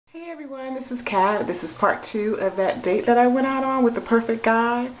This is Kat. This is part 2 of that date that I went out on with the perfect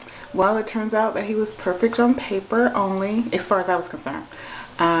guy. Well, it turns out that he was perfect on paper only, as far as I was concerned.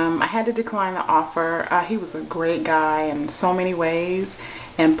 I had to decline the offer. He was a great guy in so many ways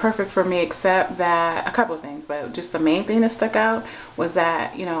and perfect for me, except that a couple of things, but just the main thing that stuck out was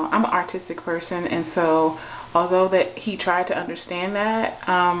that, you know, I'm an artistic person, and so although that he tried to understand that,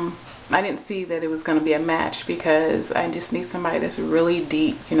 I didn't see that it was going to be a match, because I just need somebody that's really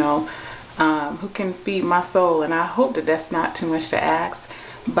deep, you know, who can feed my soul. And I hope that that's not too much to ask,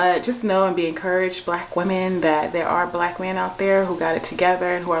 but just know and be encouraged, black women, that there are black men out there who got it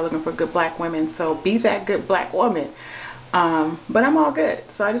together and who are looking for good black women. So be that good black woman. But I'm all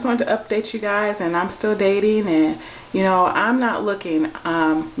good. So I just wanted to update you guys, and I'm still dating, and you know, I'm not looking.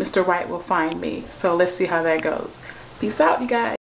 Mr. Right will find me. So let's see how that goes. Peace out, you guys.